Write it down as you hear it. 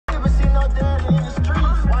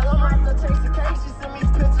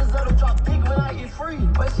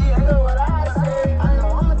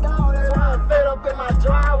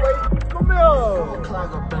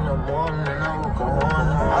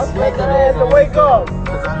Make her ass to wake up.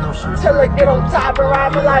 Tell her get on top and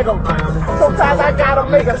ride me like them. Sometimes I gotta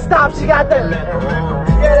make her stop. She got that.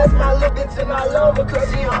 Yeah, that's my little bitch and I love her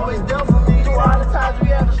cause she always there for me. Through all the times we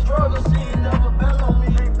had to struggle, she ain't never been on me.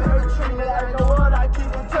 Her treat me like no other, I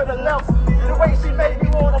keep her to the left. The way she made me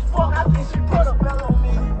wanna fuck, I think she put a bell on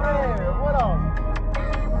me. Man, what up?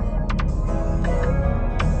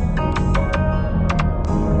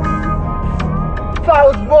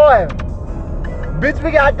 Flowers boy. Bitch,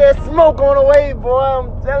 we got that smoke on the way, boy.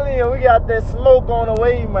 I'm telling you, we got that smoke on the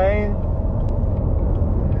way, man.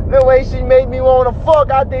 The way she made me wanna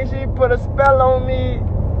fuck, I think she put a spell on me.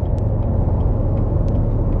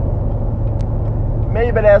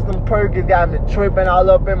 Maybe that's them perks got me tripping all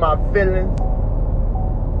up in my feelings.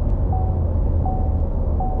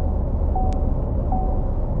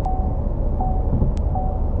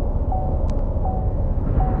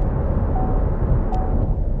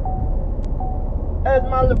 That's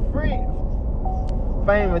my little freak.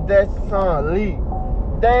 Famous, that song leak.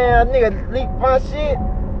 Damn, nigga leaked my shit.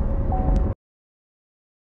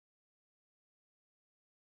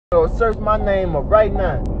 Go search my name up right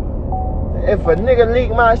now. If a nigga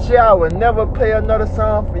leak my shit, I would never play another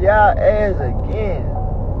song for y'all ass again.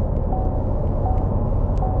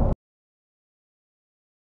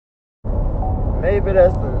 Maybe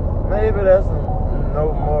that's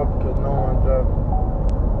no more because no one dropped.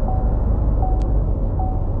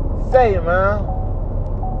 Say it, man.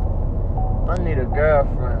 I need a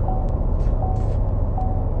girlfriend.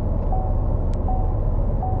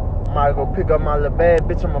 Might go pick up my little bad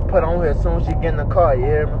bitch. I'ma put on here as soon as she get in the car. You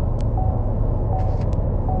hear me?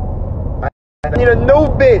 I need a new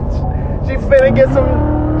bitch. She finna get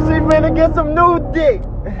some new dick.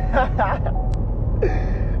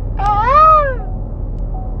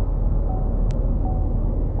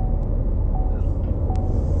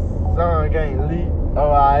 Song ain't leak.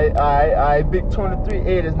 Oh, I big 23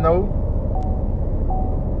 80s no.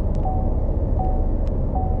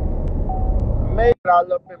 Made it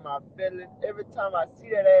all up in my feelings. Every time I see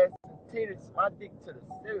that ass and titties, my dick to the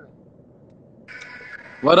ceiling.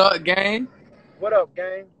 What up, gang? What up,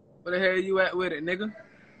 gang? Where the hell you at with it, nigga?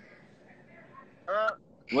 Huh?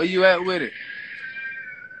 Where you at with it?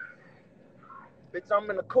 Bitch, I'm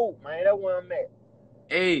in the coop, man. That's where I'm at.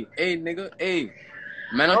 Hey, nigga, hey.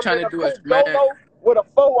 Man, I'm trying to do it, man. With a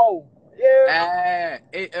 4-0. Yeah.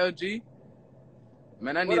 Hey, LG.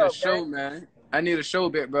 Man, I need a show, man. I need a show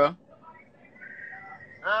bit, bro.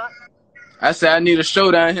 Huh? I said I need a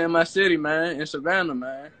show down here in my city, man, in Savannah,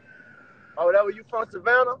 man. Oh, that where you from,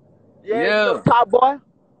 Savannah? Yeah. You top boy?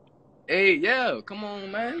 Hey, yeah, come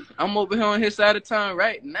on, man. I'm over here on his side of town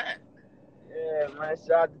right now. Yeah, man,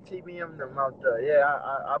 shout out to TBM them out there. Yeah,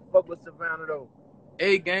 I fuck with Savannah, though.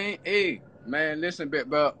 Hey, gang, hey. Man, listen, bit,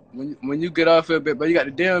 bro. When you get off here, bit, bro, you got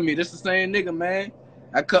to DM me. This the same nigga, man.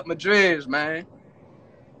 I cut my dreads, man.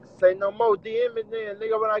 Say no more. DM me then,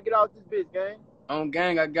 nigga, when I get out this bitch, gang. On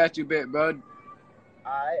gang, I got you, bit, bro.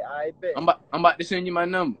 I bet. I'm about to send you my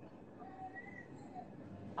number.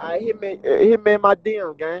 Hit me in my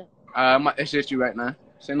DM, gang. I'm about to shit you right now.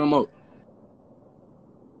 Say no more.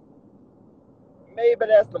 Maybe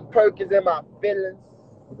that's some perkins in my feelings.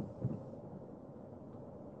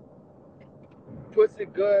 Pussy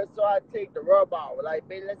good, so I take the rub off. Like,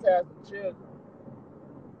 baby, let's have some children.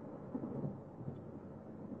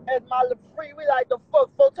 As my little free, we like to fuck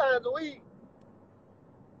 4 times a week.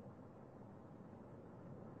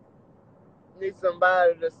 Need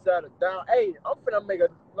somebody to settle down. Hey, I'm finna make a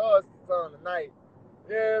love song tonight.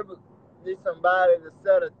 Yeah, need somebody to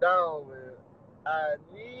settle down with. I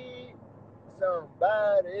need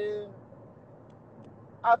somebody.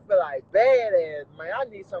 I feel like badass, man. I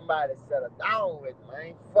need somebody to settle down with,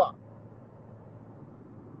 man. Fuck.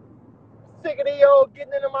 Sick of these old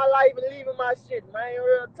getting into my life and leaving my shit, man.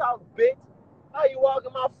 Real talk, bitch. How you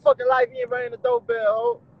walking my fucking life and you ain't ringing the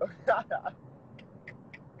doorbell, ho?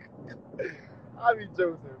 I be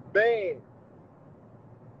joking bad.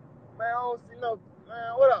 Man, I don't see no,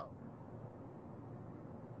 man, what up?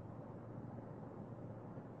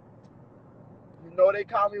 You know they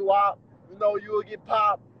call me WAP. You know you will get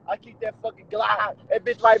popped. I keep that fucking glide. That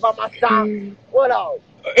bitch right by my side. What up?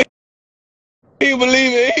 You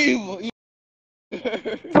believe in evil.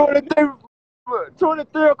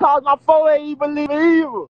 23 calls my phone ain't even believe in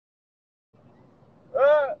evil.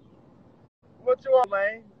 What you want,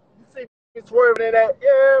 man? You see me swerving in that,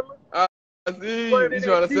 yeah, I see you. You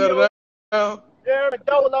trying to settle down? Yeah,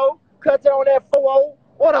 Dolo, cut it on that 4-0.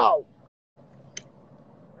 What up?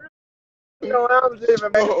 You know I'm living,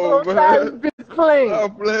 man. Oh, man. Bitch clean.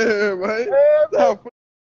 Stop playing, man. Stop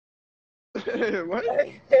playing,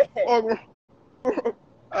 man.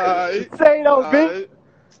 Alright. Say no, bitch.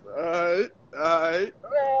 Alright.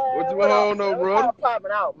 What Man, you what up, on though, man? brother? Y'all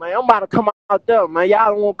popping out, man. I'm about to come out there, man.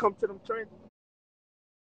 Y'all don't want to come to them trenches.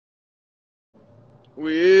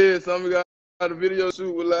 We is. Somebody got a video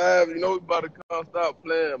shoot with live. You know we about to come. Stop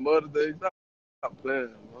playing. Mother's Day. Stop playing,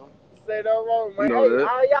 man. Say no wrong, You man. know Hey,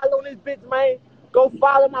 that. all y'all on this bitch, man. Go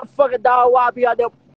follow my fucking dog while I be out there